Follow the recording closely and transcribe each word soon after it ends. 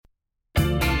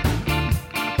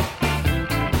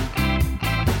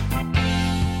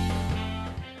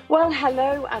Well,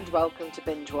 hello and welcome to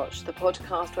Binge Watch, the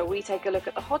podcast where we take a look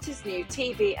at the hottest new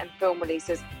TV and film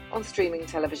releases on streaming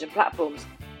television platforms.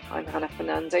 I'm Hannah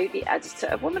Fernando, the editor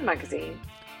of Woman magazine.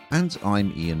 And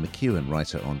I'm Ian McEwan,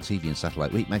 writer on TV and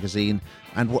Satellite Week magazine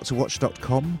and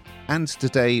whattowatch.com. And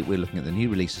today we're looking at the new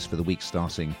releases for the week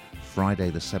starting Friday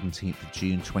the 17th of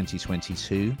June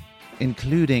 2022,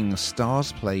 including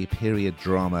Stars Play period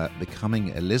drama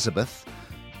Becoming Elizabeth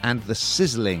and the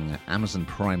sizzling Amazon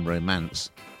Prime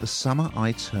romance The Summer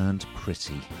I Turned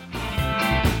Pretty.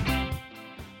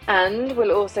 And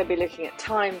we'll also be looking at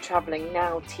time-travelling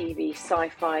now TV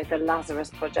sci-fi The Lazarus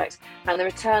Project and the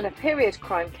return of period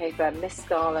crime caper Miss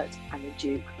Scarlet and the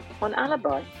Duke on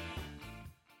Alibi.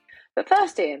 But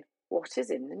first, Ian, what is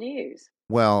in the news?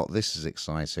 Well, this is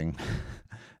exciting.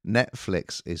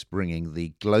 Netflix is bringing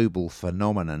the global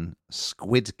phenomenon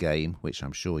Squid Game, which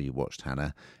I'm sure you watched,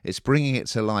 Hannah. It's bringing it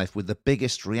to life with the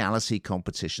biggest reality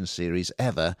competition series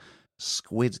ever,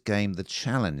 Squid Game The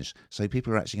Challenge. So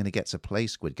people are actually going to get to play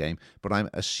Squid Game, but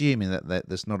I'm assuming that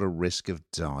there's not a risk of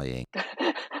dying.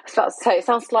 I was about to say, it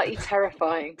sounds slightly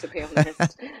terrifying, to be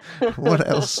honest. What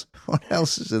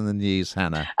else is in the news,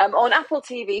 Hannah? On Apple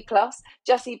TV Plus,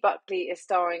 Jessie Buckley is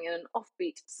starring in an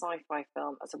offbeat sci-fi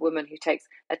film as a woman who takes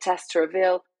a test to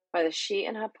reveal whether she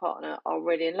and her partner are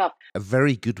really in love. A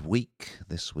very good week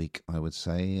this week, I would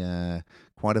say.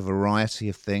 Quite a variety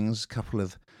of things, a couple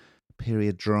of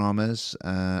period dramas,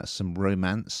 some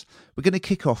romance. We're going to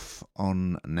kick off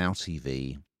on Now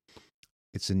TV.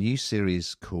 It's a new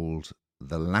series called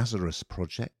The Lazarus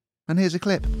Project, and here's a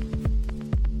clip.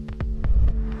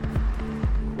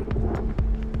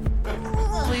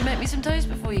 Will you make me some toast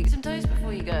before you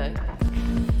go?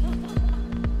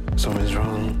 Something's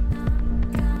wrong.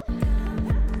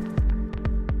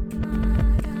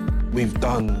 We've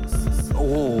done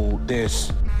all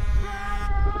this.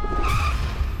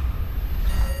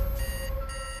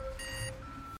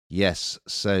 Yes,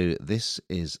 so this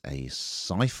is a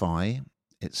sci-fi.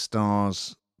 It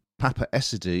stars Papa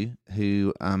Esidu,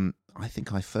 who I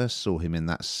think I first saw him in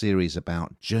that series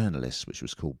about journalists, which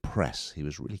was called Press. He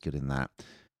was really good in that.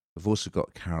 We've also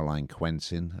got Caroline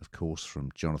Quentin, of course,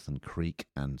 from Jonathan Creek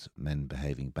and Men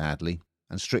Behaving Badly,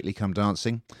 and Strictly Come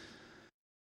Dancing.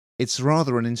 It's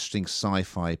rather an interesting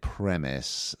sci-fi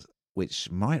premise,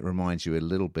 which might remind you a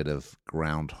little bit of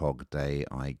Groundhog Day,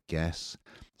 I guess.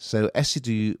 So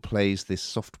Esidu plays this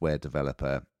software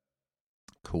developer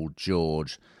called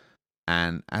George,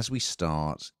 and as we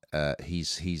start,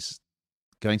 he's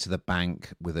going to the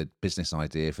bank with a business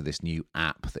idea for this new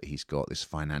app that he's got, this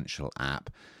financial app.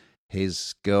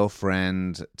 His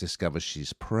girlfriend discovers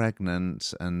she's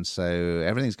pregnant, and so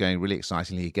everything's going really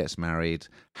excitingly. He gets married.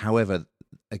 However,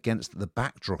 against the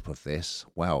backdrop of this,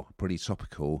 well, pretty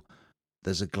topical,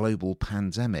 there's a global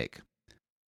pandemic.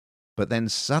 But then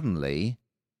suddenly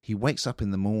he wakes up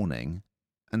in the morning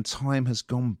and time has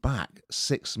gone back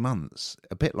 6 months,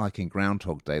 a bit like in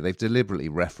Groundhog Day. They've deliberately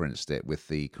referenced it with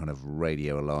the kind of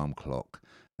radio alarm clock,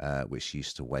 which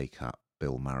used to wake up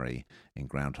Bill Murray in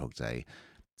Groundhog Day.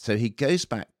 So he goes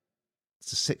back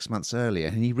to 6 months earlier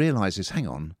and he realises, hang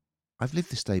on, I've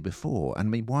lived this day before. And I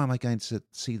mean, why am I going to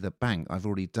see the bank? I've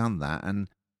already done that. And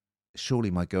surely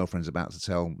my girlfriend's about to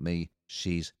tell me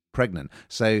she's pregnant.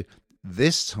 So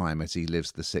this time, as he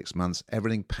lives the 6 months,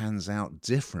 everything pans out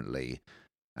differently.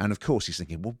 And of course, he's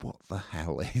thinking, well, what the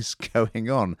hell is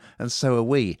going on? And so are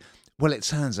we. Well, it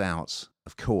turns out,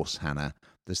 of course, Hannah,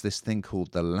 there's this thing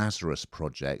called the Lazarus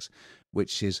Project,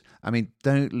 which is, I mean,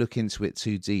 don't look into it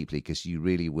too deeply because you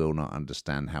really will not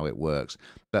understand how it works.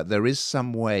 But there is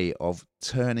some way of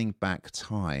turning back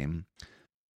time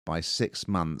by 6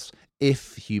 months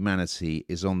if humanity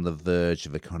is on the verge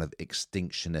of a kind of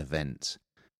extinction event,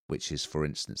 which is, for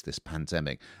instance, this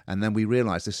pandemic. And then we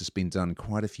realise this has been done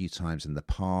quite a few times in the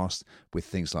past with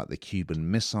things like the Cuban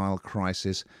Missile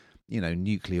Crisis,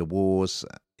 nuclear wars,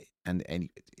 and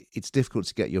it's difficult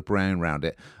to get your brain around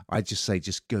it. I just say,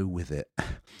 just go with it.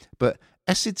 But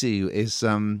Esidu is,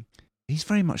 he's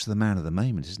very much the man of the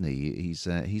moment, isn't he? He's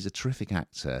a terrific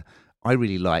actor. I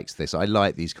really liked this. I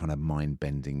like these kind of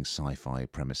mind-bending sci-fi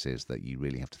premises that you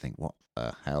really have to think, what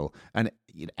the hell? And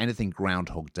anything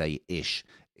Groundhog Day-ish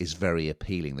is very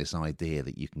appealing, this idea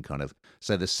that you can kind of...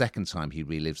 So the second time he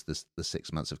relives the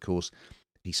 6 months, of course,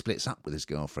 he splits up with his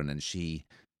girlfriend and she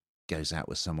goes out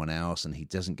with someone else and he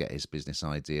doesn't get his business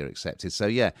idea accepted. So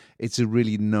yeah, it's a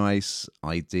really nice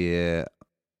idea.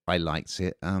 I liked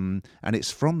it. And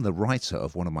it's from the writer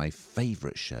of one of my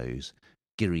favourite shows,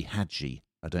 Giri Hadji.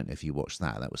 I don't know if you watched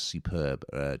that. That was superb.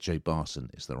 Joe Barton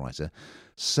is the writer.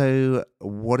 So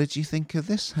what did you think of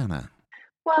this, Hannah?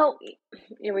 Well,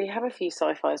 we have a few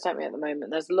sci-fis, don't we, at the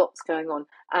moment? There's lots going on,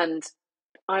 and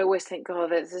I always think,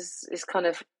 God, this is kind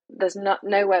of there's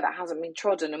nowhere that hasn't been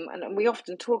trodden, and we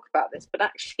often talk about this, but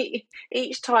actually,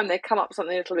 each time they come up with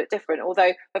something a little bit different.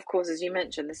 Although, of course, as you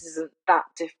mentioned, this isn't that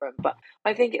different, but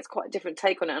I think it's quite a different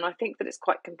take on it, and I think that it's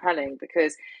quite compelling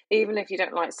because even if you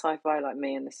don't like sci-fi like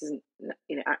me, and this isn't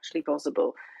actually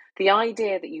possible, the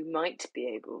idea that you might be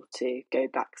able to go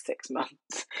back 6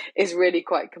 months is really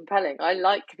quite compelling. I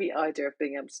like the idea of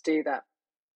being able to do that.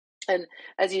 And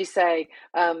as you say,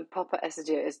 Papa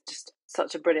Essedieu is just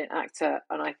such a brilliant actor,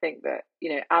 and I think that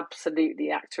absolutely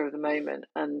actor of the moment.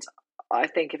 And I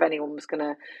think if anyone was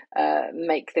going to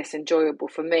make this enjoyable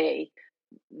for me,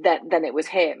 then it was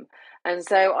him. And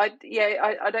so I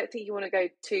don't think you want to go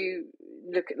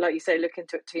look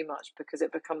into it too much because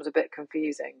it becomes a bit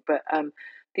confusing. But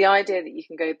the idea that you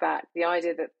can go back, the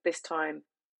idea that this time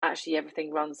actually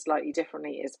everything runs slightly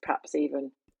differently is perhaps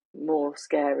even more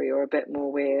scary or a bit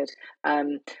more weird.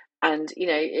 And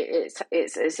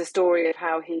it's a story of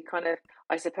how he kind of,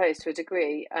 I suppose, to a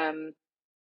degree,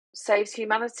 saves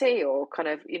humanity or kind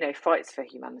of fights for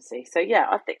humanity. So yeah,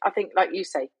 I think like you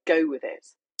say, go with it.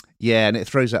 Yeah, and it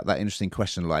throws out that interesting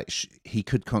question, like he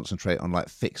could concentrate on like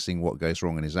fixing what goes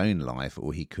wrong in his own life,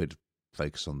 or he could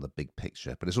focus on the big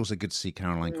picture. But it's also good to see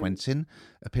Caroline Quentin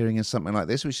appearing in something like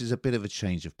this, which is a bit of a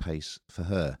change of pace for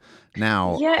her.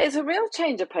 Now, yeah, it's a real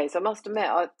change of pace. I must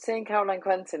admit, seeing Caroline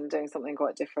Quentin doing something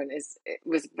quite different is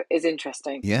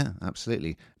interesting. Yeah,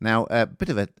 absolutely. Now, a bit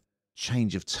of a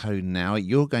change of tone now.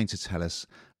 You're going to tell us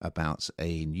about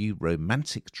a new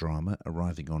romantic drama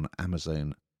arriving on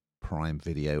Amazon Prime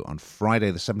Video on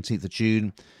Friday the 17th of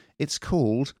June. It's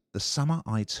called The Summer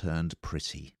I Turned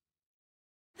Pretty.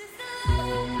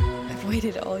 I've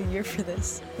waited all year for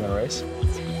this. No race?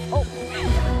 Oh.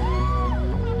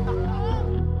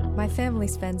 My family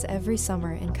spends every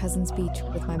summer in Cousins Beach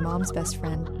with my mom's best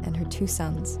friend and her 2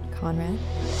 sons, Conrad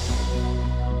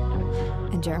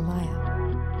and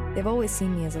Jeremiah. They've always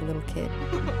seen me as a little kid.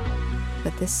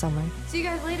 But this summer... See you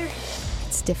guys later.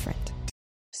 It's different.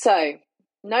 So,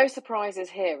 no surprises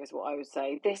here is what I would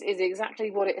say. This is exactly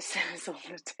what it says on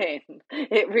the tin.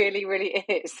 It really, really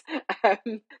is.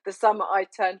 The summer I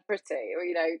turned pretty.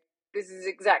 This is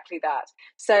exactly that.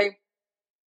 So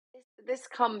this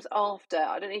comes after,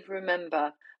 I don't even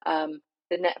remember, the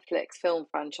Netflix film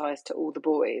franchise To All the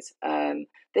Boys.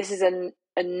 This is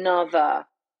another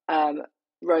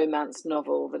romance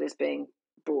novel that is being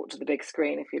brought to the big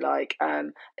screen, if you like.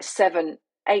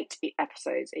 8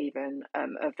 episodes even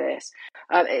of this.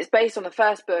 It's based on the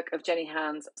first book of Jenny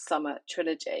Han's Summer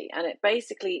Trilogy, and it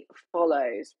basically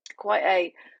follows quite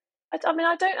I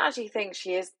don't actually think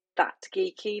she is that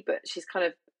geeky, but she's kind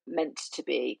of meant to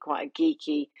be quite a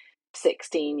geeky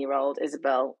 16-year-old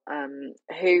Isabel,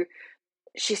 who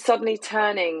she's suddenly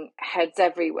turning heads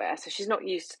everywhere. So she's not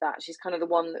used to that. She's kind of the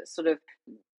one that's sort of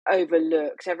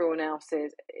overlooked. Everyone else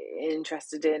is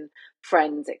interested in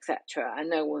friends, etc., and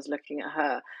no one's looking at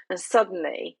her. And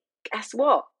suddenly, guess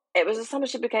what? It was the summer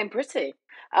she became pretty,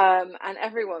 and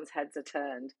everyone's heads are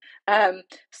turned.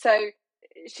 So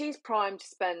she's primed to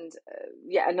spend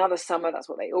yet another summer. That's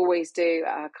what they always do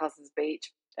at her Cousins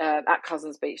Beach.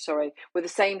 With the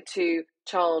same 2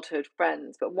 childhood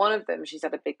friends, but one of them she's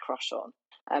had a big crush on,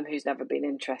 who's never been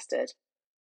interested.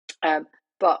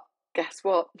 But guess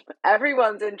what?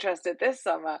 Everyone's interested this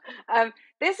summer.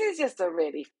 This is just a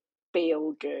really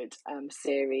feel-good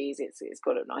series. It's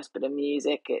got a nice bit of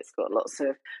music. It's got lots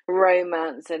of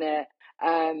romance in it.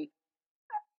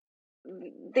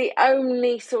 The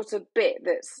only sort of bit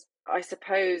that's, I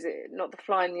suppose, not the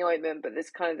fly in the ointment, but there's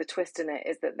kind of the twist in it,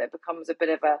 is that there becomes a bit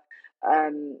of a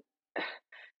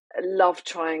love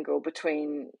triangle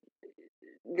between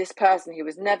this person who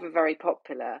was never very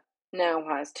popular, now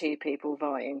has 2 people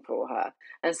vying for her.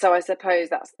 And so I suppose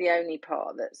that's the only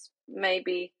part that's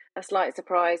maybe a slight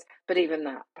surprise, but even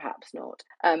that, perhaps not.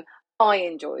 I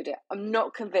enjoyed it. I'm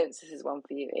not convinced this is one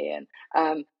for you, Ian,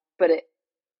 but it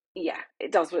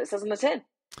does what it says on the tin.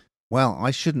 Well,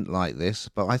 I shouldn't like this,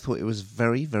 but I thought it was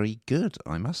very, very good,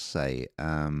 I must say.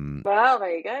 Well,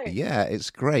 there you go. Yeah, it's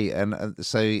great. And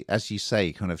so, as you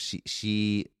say, kind of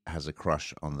she has a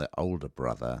crush on the older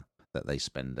brother that they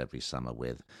spend every summer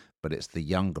with, but it's the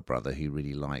younger brother who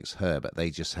really likes her. But they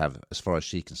just have, as far as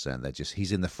she's concerned,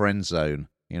 he's in the friend zone.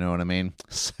 You know what I mean?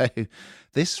 So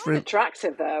this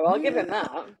attractive, though. I'll give him that.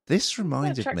 This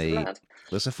reminded me.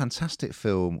 There's a fantastic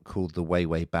film called The Way,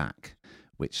 Way Back,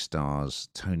 which stars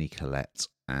Toni Collette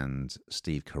and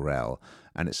Steve Carell,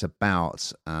 and it's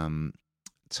about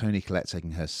Toni Collette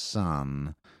taking her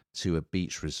son to a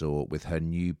beach resort with her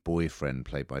new boyfriend,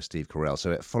 played by Steve Carell.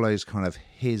 So it follows kind of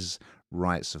his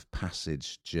rites of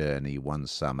passage journey one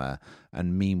summer,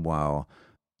 and meanwhile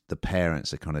the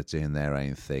parents are kind of doing their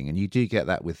own thing. And you do get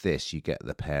that with this. You get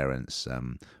the parents,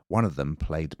 one of them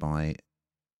played by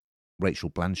Rachel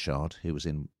Blanchard, who was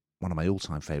in one of my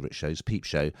all-time favourite shows, Peep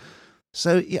Show.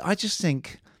 So yeah, I just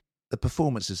think the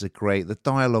performances are great. The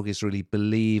dialogue is really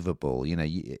believable. You know,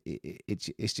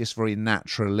 it's just very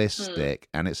naturalistic,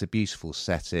 and it's a beautiful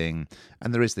setting.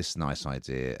 And there is this nice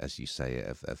idea, as you say,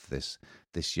 of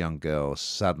this young girl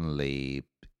suddenly.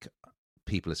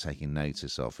 People are taking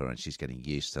notice of her, and she's getting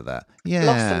used to that. Yeah,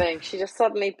 blossoming. She just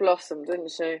suddenly blossomed,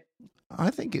 didn't she? I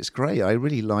think it's great. I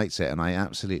really liked it, and I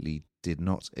absolutely did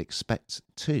not expect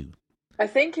to. I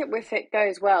think if it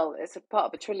goes well, it's a part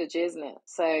of a trilogy, isn't it?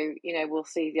 So, you know, we'll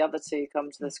see the other two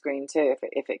come to the screen too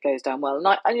if it goes down well.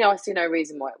 And I see no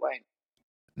reason why it won't.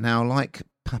 Now, like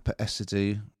Papa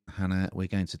Esidhu, Hannah, we're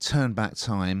going to turn back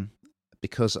time,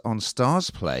 because on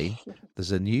Stars Play,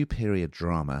 there's a new period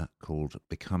drama called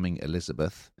Becoming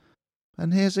Elizabeth.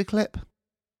 And here's a clip.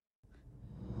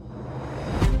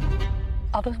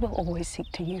 Others will always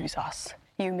seek to use us,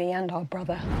 you, me, and our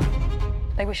brother.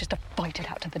 They wish us to fight it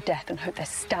out to the death and hope they're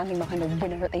standing behind a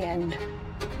winner at the end.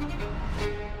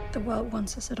 The world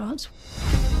wants us at odds.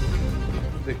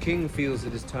 The king feels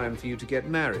it is time for you to get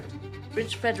married.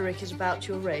 Prince Frederick is about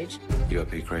your age. You're a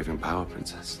big craving power,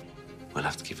 princess. We'll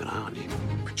have to keep an eye on you.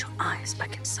 Put your eyes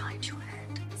back inside your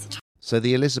head. So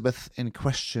the Elizabeth in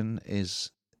question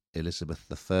is Elizabeth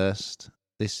I.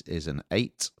 This is an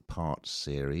 8-part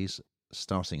series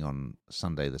starting on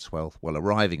Sunday the 12th. Well,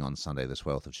 arriving on Sunday the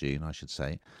 12th of June, I should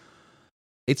say.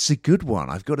 It's a good one,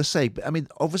 I've got to say. I mean,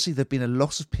 obviously there have been a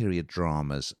lot of period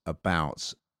dramas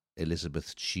about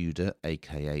Elizabeth Tudor,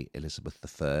 a.k.a. Elizabeth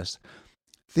I.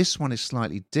 This one is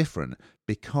slightly different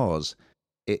because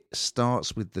it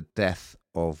starts with the death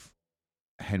of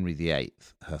Henry VIII,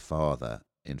 her father,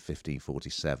 in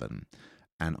 1547.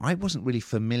 And I wasn't really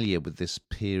familiar with this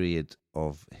period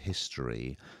of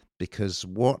history because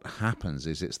what happens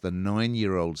is it's the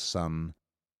 9-year-old son,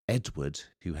 Edward,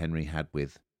 who Henry had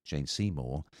with Jane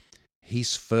Seymour.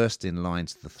 He's first in line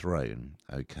to the throne,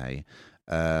 okay?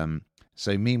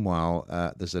 So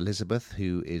meanwhile, there's Elizabeth,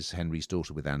 who is Henry's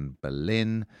daughter with Anne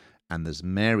Boleyn, and there's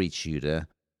Mary Tudor,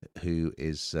 who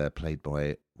is played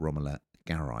by Romola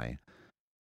Garai.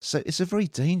 So it's a very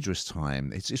dangerous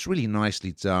time. It's really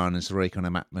nicely done. It's very kind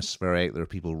of atmospheric. There are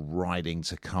people riding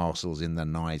to castles in the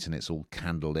night, and it's all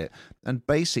candlelit. And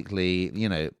basically, you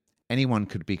know, anyone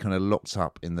could be kind of locked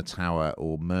up in the tower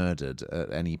or murdered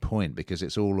at any point because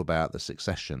it's all about the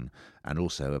succession and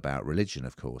also about religion,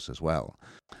 of course, as well.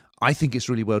 I think it's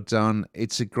really well done.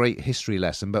 It's a great history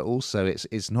lesson, but also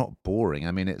it's not boring.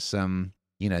 I mean, it's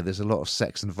you know, there's a lot of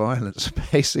sex and violence,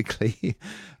 basically.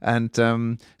 And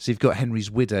so you've got Henry's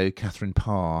widow, Catherine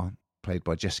Parr, played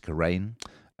by Jessica Raine.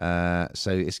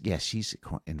 So she's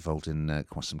quite involved in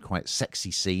some quite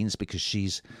sexy scenes because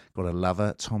she's got a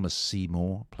lover, Thomas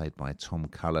Seymour, played by Tom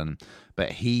Cullen.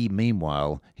 But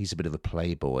meanwhile, he's a bit of a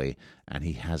playboy, and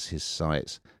he has his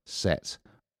sights set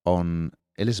on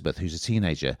Elizabeth, who's a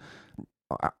teenager.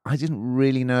 I didn't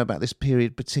really know about this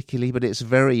period particularly, but it's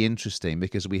very interesting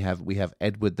because we have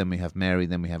Edward, then we have Mary,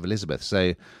 then we have Elizabeth.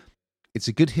 So it's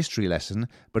a good history lesson,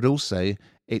 but also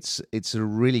it's a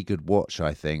really good watch,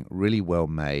 I think, really well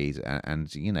made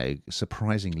and you know,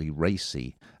 surprisingly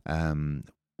racy.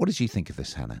 What did you think of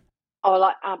this, Hannah? Oh,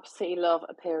 I absolutely love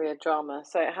a period drama,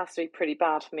 so it has to be pretty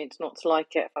bad for me not to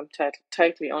like it, if I'm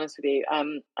totally honest with you.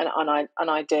 And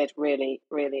I did really,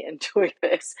 really enjoy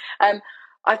this.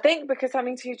 I think because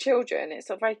having 2 children,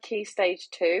 it's a very key stage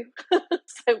too.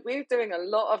 So we're doing a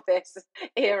lot of this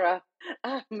era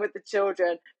with the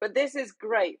children. But this is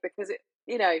great because, it,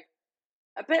 you know,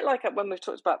 a bit like when we've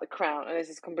talked about The Crown, and this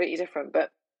is completely different,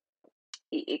 but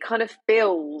it kind of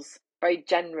feels very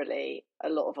generally a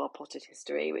lot of our potted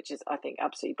history, which is, I think,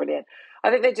 absolutely brilliant. I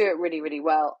think they do it really, really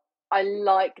well. I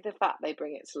like the fact they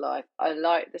bring it to life. I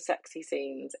like the sexy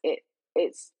scenes.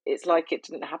 It's like it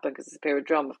didn't happen because it's a period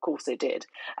drama. Of course it did,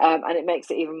 and it makes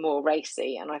it even more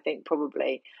racy, and I think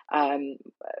probably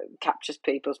captures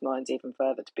people's minds even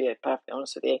further, to be perfectly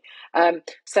honest with you.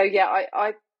 So yeah,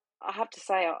 I have to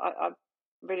say I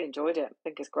really enjoyed it. I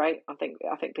think it's great. I think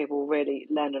people will really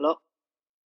learn a lot.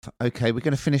 Okay, we're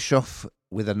going to finish off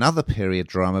with another period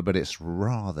drama, but it's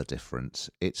rather different.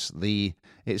 It's the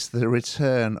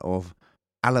return of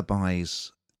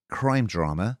Alibi's crime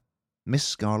drama, Miss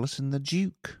Scarlet and the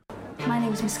Duke. My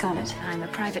name's Miss Scarlet. I'm a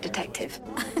private detective.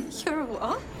 You're a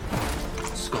what?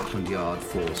 Scotland Yard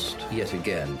forced yet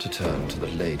again to turn to the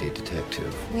lady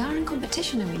detective. We are in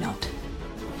competition, are we not?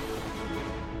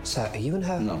 Sir, are you and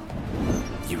her? No.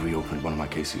 You reopened one of my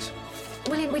cases.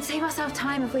 William, we'd save ourselves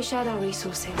time if we shared our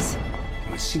resources.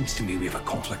 It seems to me we have a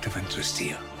conflict of interest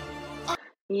here.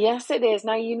 Yes, it is.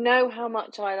 Now, you know how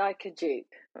much I like a Duke.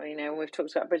 You know, we've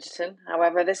talked about Bridgerton.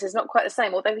 However, this is not quite the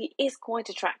same, although he is quite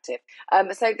attractive.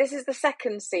 So this is the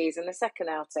second season, the second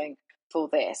outing for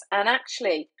this. And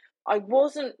actually, I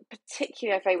wasn't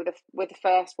particularly okay with the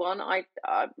first one. I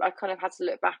kind of had to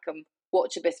look back and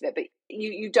watch a bit of it, but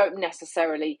you don't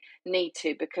necessarily need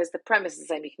to, because the premise is the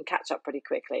same. You can catch up pretty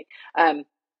quickly.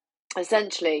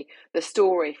 Essentially, the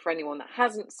story, for anyone that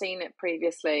hasn't seen it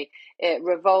previously, it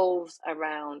revolves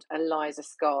around Eliza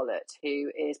Scarlett, who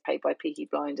is played by Peaky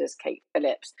Blinders' Kate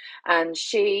Phillips, and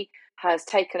she has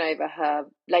taken over her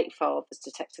late father's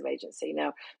detective agency.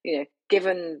 Now, you know,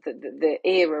 given the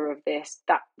era of this,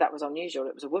 that was unusual.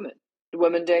 It was a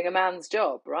woman doing a man's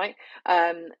job, right?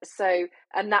 And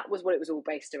that was what it was all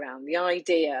based around, the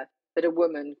idea that a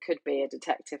woman could be a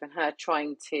detective, and her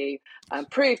trying to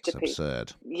prove to people.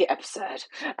 Absurd. Yeah, absurd.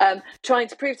 Trying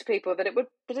to prove to people that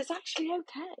it's actually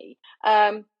okay.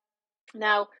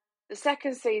 Now, the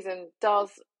second season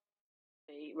does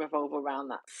revolve around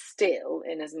that still,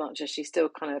 in as much as she's still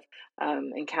kind of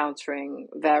encountering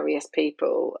various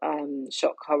people,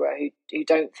 shock horror, who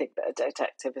don't think that a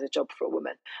detective is a job for a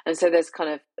woman. And so there's kind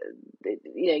of,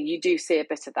 you know, you do see a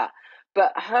bit of that.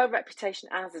 But her reputation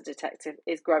as a detective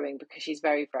is growing because she's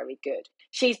very, very good.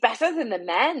 She's better than the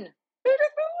men. Who'd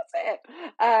have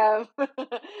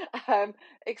thought it?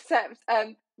 Except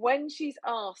when she's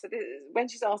asked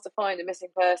to find a missing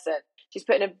person, she's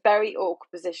put in a very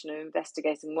awkward position of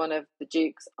investigating one of the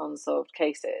Duke's unsolved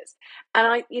cases.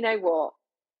 And you know what?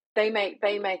 They make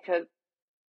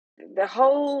the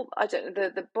whole,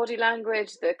 the body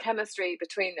language, the chemistry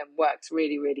between them works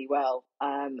really, really well.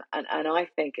 And I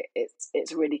think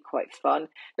it's really quite fun.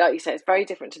 Like you say, it's very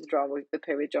different to the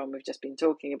period drama we've just been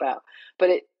talking about, but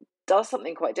it does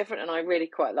something quite different, and I really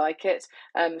quite like it.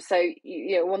 So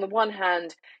you know, on the one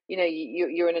hand, you know,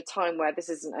 you're in a time where this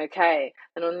isn't okay,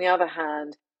 and on the other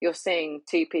hand, you're seeing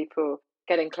two people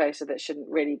getting closer that shouldn't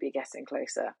really be getting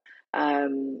closer.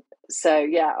 So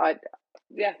yeah,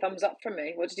 thumbs up from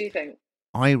me. What did you think?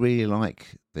 I really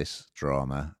like this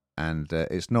drama, and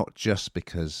it's not just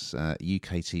because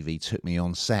UK TV took me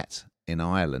on set in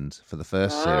Ireland for the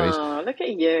first series. Oh, look at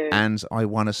you. And I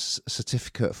won a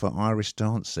certificate for Irish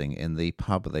dancing in the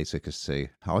pub they took us to.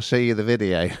 I'll show you the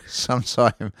video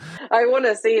sometime. I want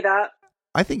to see that.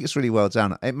 I think it's really well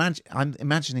done. I'm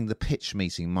imagining the pitch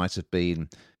meeting might have been,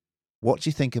 what do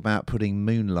you think about putting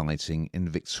moonlighting in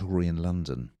Victorian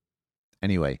London?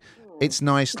 Anyway, it's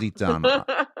nicely done.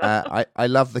 I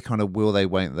love the kind of will they,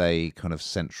 won't they kind of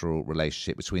central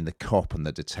relationship between the cop and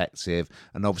the detective.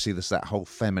 And obviously there's that whole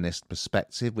feminist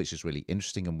perspective, which is really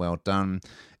interesting and well done.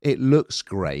 It looks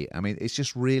great. I mean, it's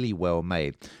just really well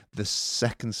made. The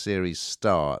second series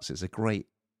starts. It's a great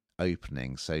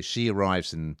opening. So she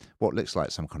arrives in what looks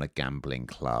like some kind of gambling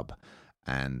club.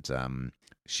 And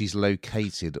she's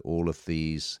located all of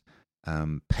these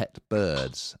pet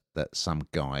birds that some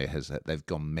guy they've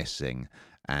gone missing,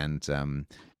 and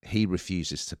he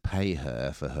refuses to pay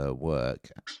her for her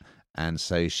work, and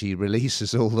so she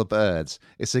releases all the birds.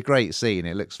 It's a great scene.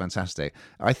 It looks fantastic.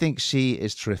 I think she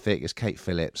is terrific. It's Kate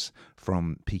Phillips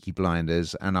from Peaky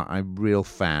Blinders, and I'm a real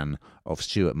fan of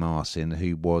Stuart Martin,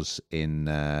 who was in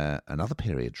another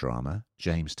period drama,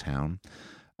 Jamestown.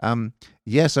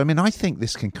 Yes, I mean, I think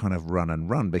this can kind of run and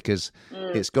run, because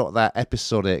it's got that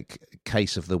episodic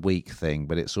case of the week thing,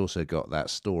 but it's also got that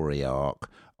story arc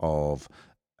of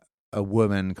a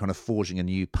woman kind of forging a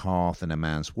new path in a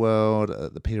man's world.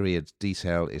 The period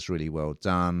detail is really well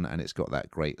done, and it's got that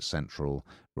great central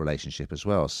relationship as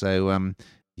well. So,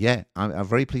 yeah, I'm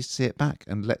very pleased to see it back,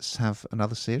 and let's have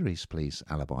another series, please,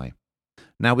 Alibi.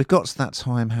 Now, we've got to that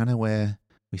time, Hannah, where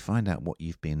we find out what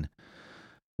you've been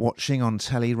watching on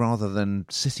telly rather than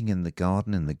sitting in the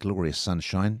garden in the glorious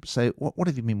sunshine. So what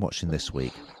have you been watching this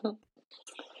week?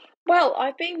 Well,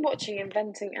 I've been watching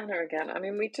Inventing Anna again. I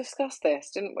mean, we discussed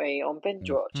this, didn't we, on Binge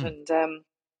Watch, and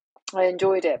I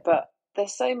enjoyed it, but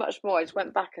there's so much more. I just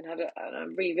went back and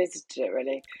revisited it,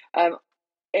 really.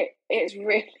 It's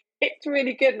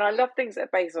really good, and I love things that are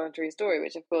based on a true story,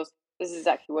 which, of course, this is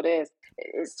exactly what it is.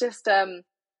 It's just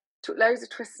loads of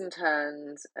twists and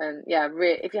turns, and yeah,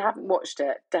 if you haven't watched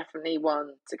it, definitely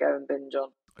one to go and binge on.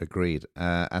 Agreed.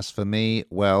 As for me,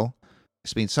 well,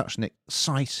 it's been such an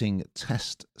exciting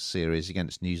test series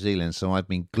against New Zealand, so I've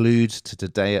been glued to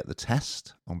Today at the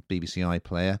Test on BBC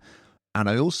iPlayer, and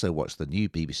I also watched the new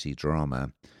BBC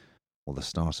drama, or the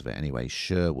start of it anyway,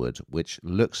 Sherwood, which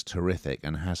looks terrific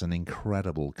and has an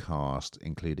incredible cast,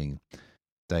 including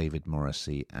David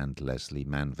Morrissey and Leslie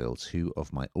Manville, two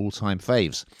of my all-time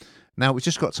faves. Now, we've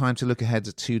just got time to look ahead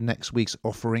to next week's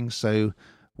offering, so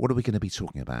what are we going to be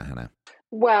talking about, Hannah?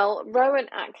 Well, Rowan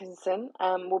Atkinson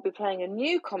will be playing a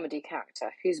new comedy character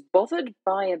who's bothered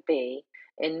by a bee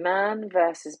in Man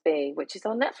vs. Bee, which is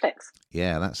on Netflix.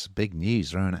 Yeah, that's big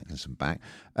news, Rowan Atkinson back.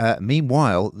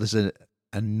 Meanwhile, there's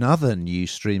another new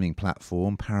streaming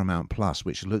platform, Paramount Plus,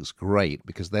 which looks great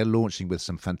because they're launching with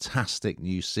some fantastic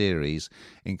new series,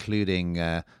 including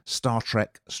Star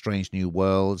Trek Strange New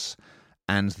Worlds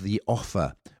and The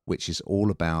Offer, which is all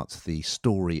about the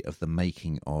story of the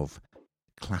making of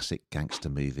classic gangster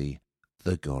movie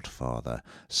The Godfather.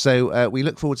 So we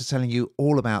look forward to telling you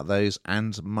all about those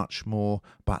and much more,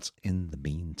 but in the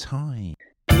meantime...